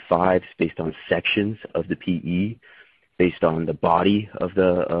on MD5s, based on sections of the PE, based on the body of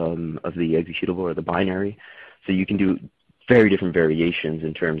the executable or the binary. So you can do very different variations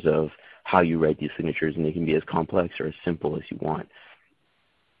in terms of how you write these signatures, and they can be as complex or as simple as you want.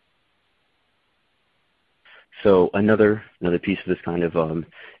 So another piece of this kind of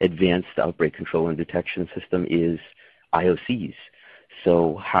advanced outbreak control and detection system is IOCs.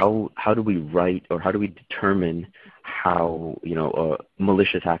 So how do we write, or how do we determine how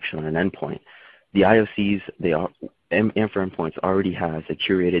malicious action on an endpoint? The IOCs, and for endpoints already has a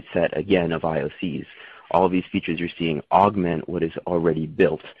curated set again of IOCs. All of these features you're seeing augment what is already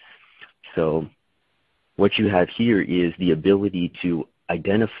built. So what you have here is the ability to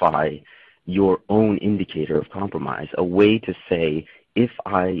identify your own indicator of compromise, a way to say, if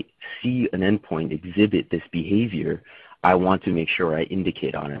I see an endpoint exhibit this behavior, I want to make sure I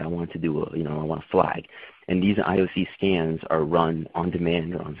indicate on it. I want to do I want to flag. And these IOC scans are run on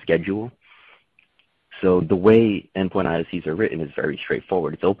demand or on schedule. So the way endpoint IOCs are written is very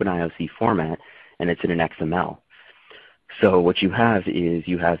straightforward. It's open IOC format, and it's in an XML. So what you have is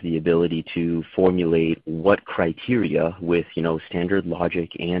you have the ability to formulate what criteria with standard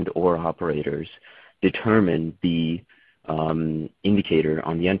logic and or operators determine the indicator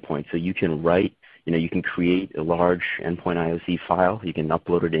on the endpoint. So you can write, you can create a large endpoint IOC file. You can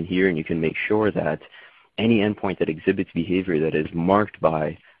upload it in here, and you can make sure that any endpoint that exhibits behavior that is marked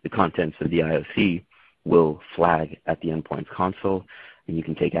by the contents of the IOC will flag at the endpoint's console, and you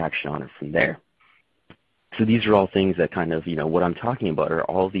can take action on it from there. So these are all things that kind of, what I'm talking about are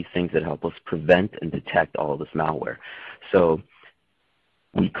all these things that help us prevent and detect all of this malware. So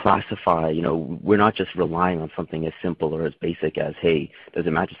we classify, we're not just relying on something as simple or as basic as, hey, does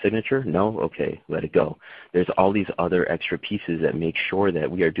it match a signature? No? Okay, let it go. There's all these other extra pieces that make sure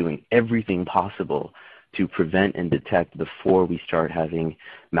that we are doing everything possible to prevent and detect before we start having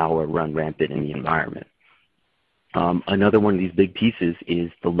malware run rampant in the environment. Another one of these big pieces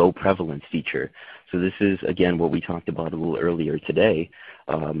is the low prevalence feature. So this is, again, what we talked about a little earlier today,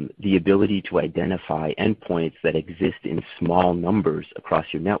 the ability to identify endpoints that exist in small numbers across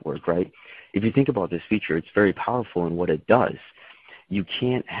your network, right? If you think about this feature, it's very powerful in what it does. You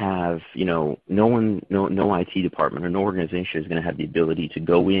can't have, no IT department or no organization is going to have the ability to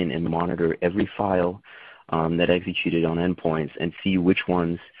go in and monitor every file that executed on endpoints and see which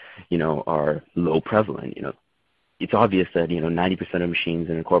ones, are low prevalent. It's obvious that 90% of machines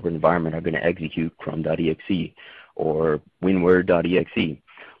in a corporate environment are going to execute chrome.exe or winword.exe.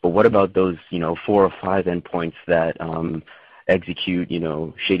 But what about those 4 or 5 endpoints that execute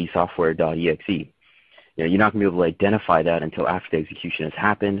shadysoftware.exe? you're not going to be able to identify that until after the execution has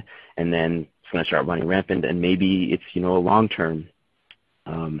happened, and then it's going to start running rampant. And maybe it's, a long-term,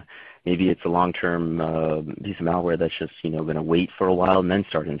 maybe it's a long-term piece of malware that's just, going to wait for a while and then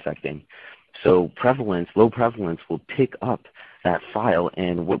start infecting. So low prevalence will pick up that file,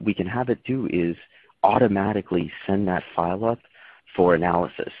 and what we can have it do is automatically send that file up for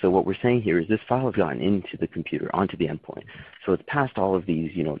analysis. So what we're saying here is this file has gotten into the computer, onto the endpoint. So it's passed all of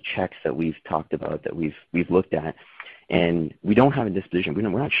these, checks that we've talked about, that we've looked at, and we don't have a disposition. We're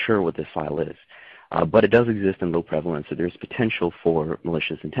not sure what this file is, but it does exist in low prevalence, so there's potential for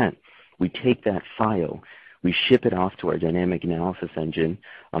malicious intent. We take that file, we ship it off to our dynamic analysis engine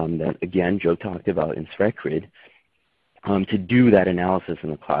that, again, Joe talked about in ThreatGrid. To do that analysis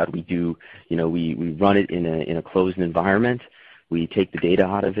in the cloud, we do, we run it in a closed environment. We take the data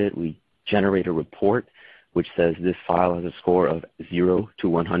out of it. We generate a report which says this file has a score of 0 to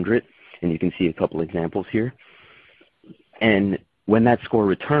 100, and you can see a couple examples here. And when that score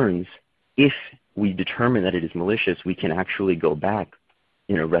returns, if we determine that it is malicious, we can actually go back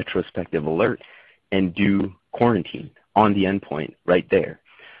in a retrospective alert and do quarantine on the endpoint right there.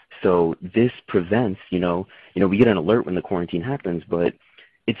 So this prevents, we get an alert when the quarantine happens, but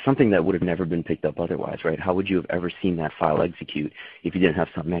it's something that would have never been picked up otherwise, right? How would you have ever seen that file execute if you didn't have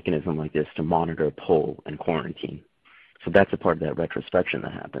some mechanism like this to monitor, pull, and quarantine? So that's a part of that retrospection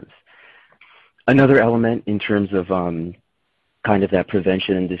that happens. Another element in terms of kind of that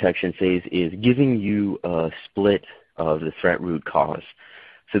prevention and detection phase is giving you a split of the threat root cause.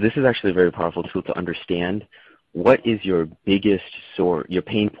 So this is actually a very powerful tool to understand what is your biggest your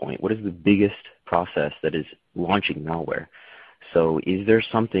pain point. What is the biggest process that is launching malware? So is there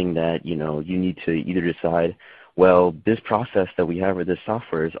something that, you need to either decide, well, this process that we have or this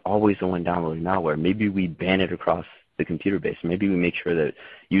software is always the one downloading malware. Maybe we ban it across the computer base. Maybe we make sure that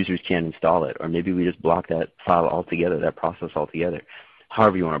users can't install it, or maybe we just block that file altogether, that process altogether,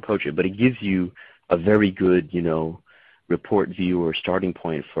 however you want to approach it. But it gives you a very good, report view or starting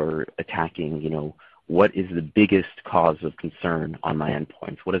point for attacking, what is the biggest cause of concern on my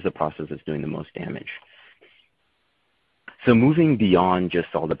endpoints? What is the process that's doing the most damage? So moving beyond just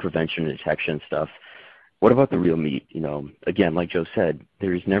all the prevention and detection stuff, what about the real meat? Again, like Joe said,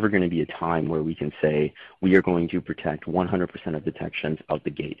 there's never going to be a time where we can say we are going to protect 100% of detections out the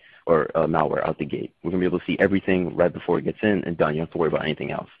gate, or malware out the gate. We're going to be able to see everything right before it gets in and done. You don't have to worry about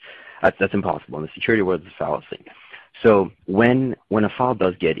anything else. That's impossible. In the security world, it's a fallacy. So when a file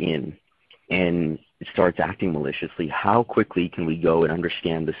does get in and it starts acting maliciously, how quickly can we go and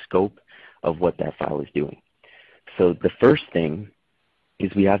understand the scope of what that file is doing? So the first thing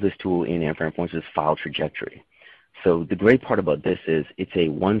is we have this tool in Endpoint, which is file trajectory. So the great part about this is it's a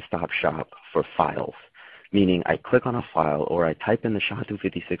one-stop shop for files, meaning I click on a file or I type in the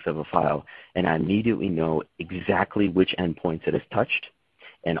SHA-256 of a file and I immediately know exactly which endpoints it has touched,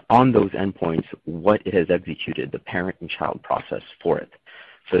 and on those endpoints what it has executed, the parent and child process for it.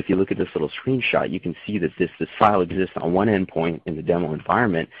 So if you look at this little screenshot, you can see that this file exists on one endpoint in the demo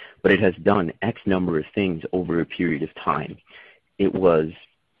environment, but it has done X number of things over a period of time. It was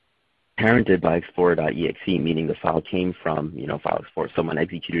parented by explorer.exe, meaning the file came from, File Explorer. Someone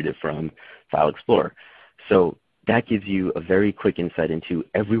executed it from File Explorer. So that gives you a very quick insight into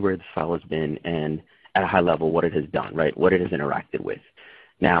everywhere this file has been and at a high level what it has done, right? What it has interacted with.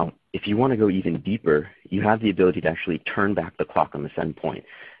 Now, if you want to go even deeper, you have the ability to actually turn back the clock on this endpoint,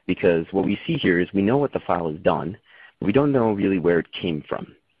 because what we see here is we know what the file has done, but we don't know really where it came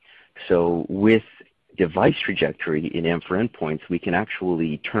from. So with device trajectory in endpoints, we can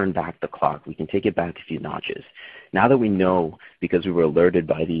actually turn back the clock. We can take it back a few notches. Now that we know, because we were alerted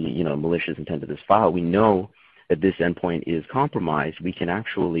by the malicious intent of this file, we know that this endpoint is compromised, we can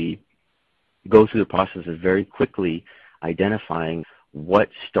actually go through the process of very quickly identifying what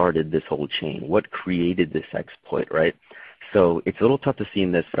started this whole chain, what created this exploit, right? So it's a little tough to see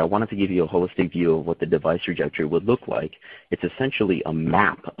in this, but I wanted to give you a holistic view of what the device trajectory would look like. It's essentially a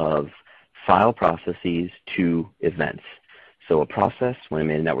map of file processes to events. So a process, when it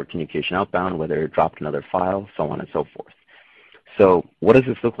made a network communication outbound, whether it dropped another file, so on and so forth. So what does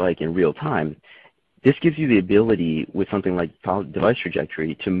this look like in real time? This gives you the ability with something like device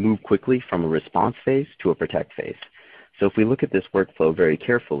trajectory to move quickly from a response phase to a protect phase. So if we look at this workflow very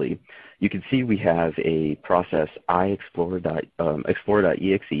carefully, you can see we have a process explorer.exe,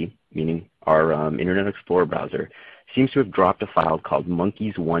 meaning our Internet Explorer browser, seems to have dropped a file called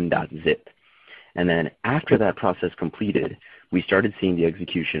monkeys1.zip. And then after that process completed, we started seeing the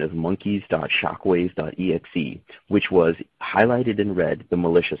execution of monkeys.shockwave.exe, which was highlighted in red, the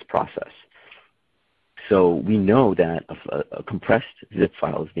malicious process. So we know that a compressed zip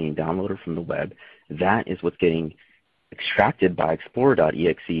file is being downloaded from the web. That is what's getting extracted by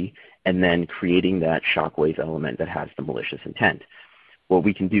explorer.exe and then creating that shockwave element that has the malicious intent. What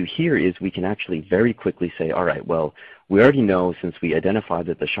we can do here is we can actually very quickly say, all right, well, we already know since we identified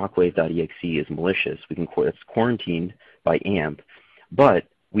that the shockwave.exe is malicious, it's quarantined by AMP, but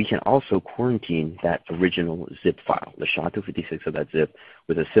we can also quarantine that original zip file, the SHA-256 of that zip,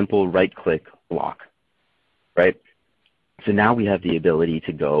 with a simple right-click block, right? So now we have the ability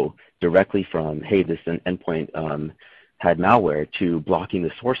to go directly from, hey, this endpoint had malware, to blocking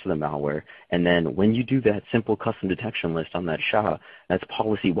the source of the malware. And then when you do that simple custom detection list on that SHA, that's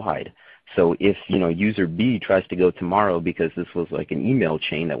policy-wide. So if user B tries to go tomorrow because this was like an email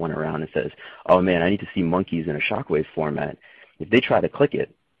chain that went around and says, oh man, I need to see monkeys in a shockwave format, if they try to click it,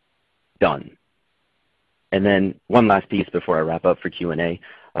 done. And then one last piece before I wrap up for Q&A.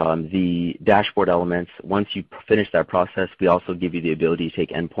 The dashboard elements, once you finish that process, we also give you the ability to take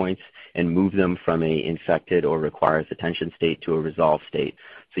endpoints and move them from a infected or requires attention state to a resolved state,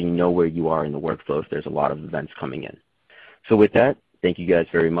 so you know where you are in the workflow if there's a lot of events coming in. So with that, thank you guys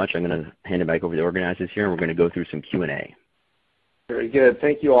very much. I'm going to hand it back over to the organizers here, and we're going to go through some Q&A. Very good.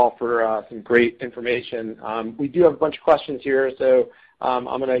 Thank you all for some great information. We do have a bunch of questions here, so I'm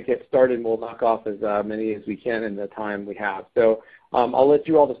going to get started, and we'll knock off as many as we can in the time we have. So I'll let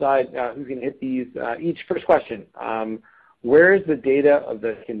you all decide who's going to hit these. Each first question, where is the data of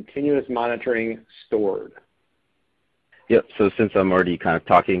the continuous monitoring stored? Yep, so since I'm already kind of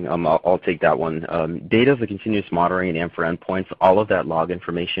talking, I'll take that one. Data of the continuous monitoring and AMP for endpoints, all of that log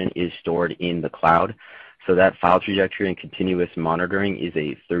information is stored in the cloud. So that file trajectory and continuous monitoring is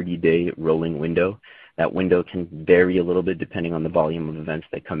a 30-day rolling window. That window can vary a little bit depending on the volume of events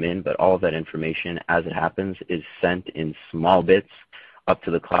that come in, but all of that information as it happens is sent in small bits up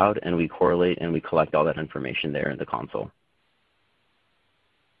to the cloud, and we correlate and we collect all that information there in the console.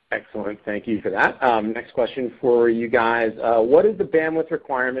 Excellent. Thank you for that. Next question for you guys. What is the bandwidth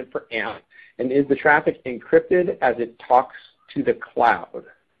requirement for AMP, and is the traffic encrypted as it talks to the cloud?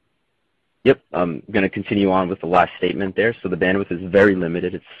 Yep, I'm going to continue on with the last statement there. So the bandwidth is very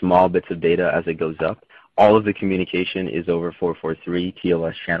limited. It's small bits of data as it goes up. All of the communication is over 443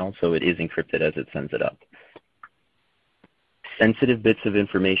 TLS channel, so it is encrypted as it sends it up. Sensitive bits of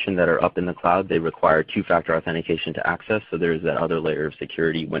information that are up in the cloud, they require two-factor authentication to access, so there's that other layer of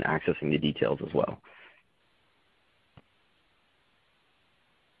security when accessing the details as well.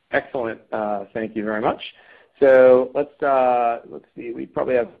 Excellent. Thank you very much. So let's see. We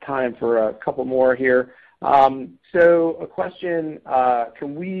probably have time for a couple more here. So a question: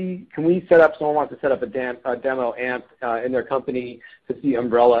 can we set up? Someone wants to set up a demo AMP in their company to see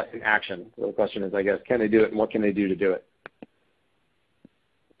Umbrella in action. So the question is, I guess, can they do it, and what can they do to do it?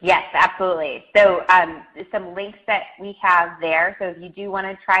 Yes, absolutely. So some links that we have there. So if you do want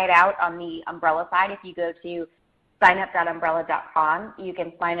to try it out on the Umbrella side, if you go to signup.umbrella.com, you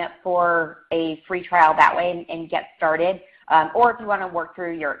can sign up for a free trial that way and get started. Or if you want to work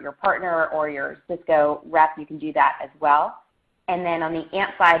through your partner or your Cisco rep, you can do that as well. And then on the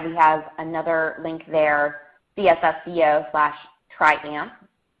AMP side, we have another link there, csfco/tryamp,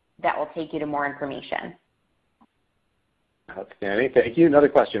 that will take you to more information. Outstanding. Thank you. Another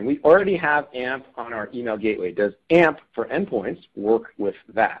question. We already have AMP on our email gateway. Does AMP for endpoints work with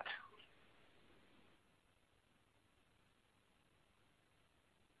that?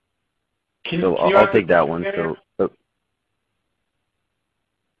 So I'll take that one.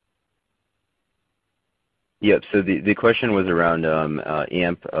 Yep, so the question was around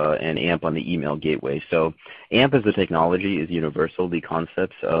AMP and AMP on the email gateway. So AMP as a technology is universal. The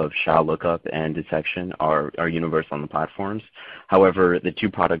concepts of SHA lookup and detection are universal on the platforms. However, the two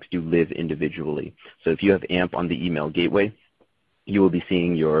products do live individually. So if you have AMP on the email gateway, you will be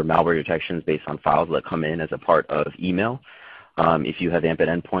seeing your malware detections based on files that come in as a part of email. If you have AMP at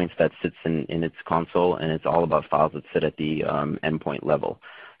endpoints, that sits in its console, and it's all about files that sit at the endpoint level.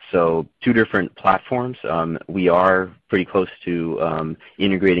 So two different platforms. We are pretty close to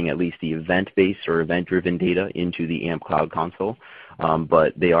integrating at least the event-based or event-driven data into the AMP Cloud Console,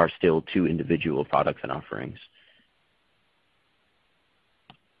 but they are still two individual products and offerings.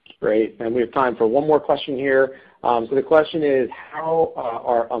 Great, and we have time for one more question here. So the question is, how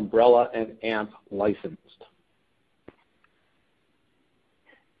are Umbrella and AMP licensed?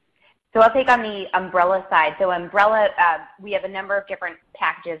 So I'll take on the Umbrella side. So Umbrella, we have a number of different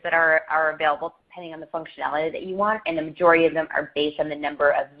packages that are available depending on the functionality that you want, and the majority of them are based on the number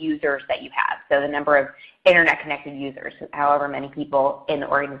of users that you have. So the number of internet-connected users, however many people in the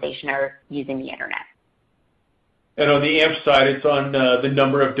organization are using the internet. And on the AMP side, it's on the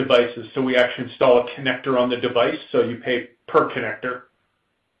number of devices. So we actually install a connector on the device, so you pay per connector.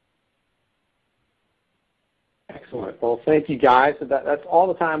 Excellent. Well, thank you, guys. So that's all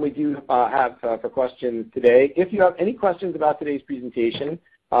the time we do have for questions today. If you have any questions about today's presentation,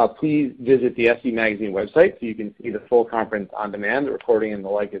 please visit the SE Magazine website so you can see the full conference on demand. The recording and the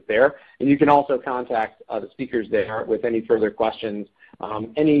like is there. And you can also contact the speakers there with any further questions.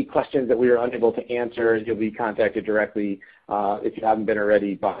 Any questions that we are unable to answer, you'll be contacted directly if you haven't been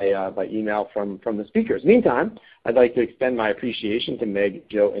already by email from the speakers. Meantime, I'd like to extend my appreciation to Meg,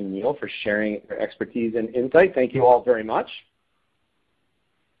 Joe, and Neil for sharing their expertise and insight. Thank you all very much.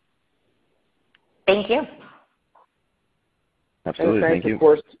 Thank you. Absolutely. Thanks, thank you. Of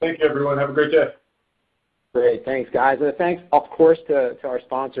course. Thank you, everyone. Have a great day. Great. Thanks, guys. And thanks, of course, to our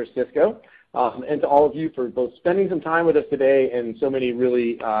sponsor, Cisco, and to all of you for both spending some time with us today and so many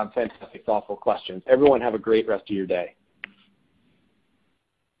really fantastic, thoughtful questions. Everyone have a great rest of your day.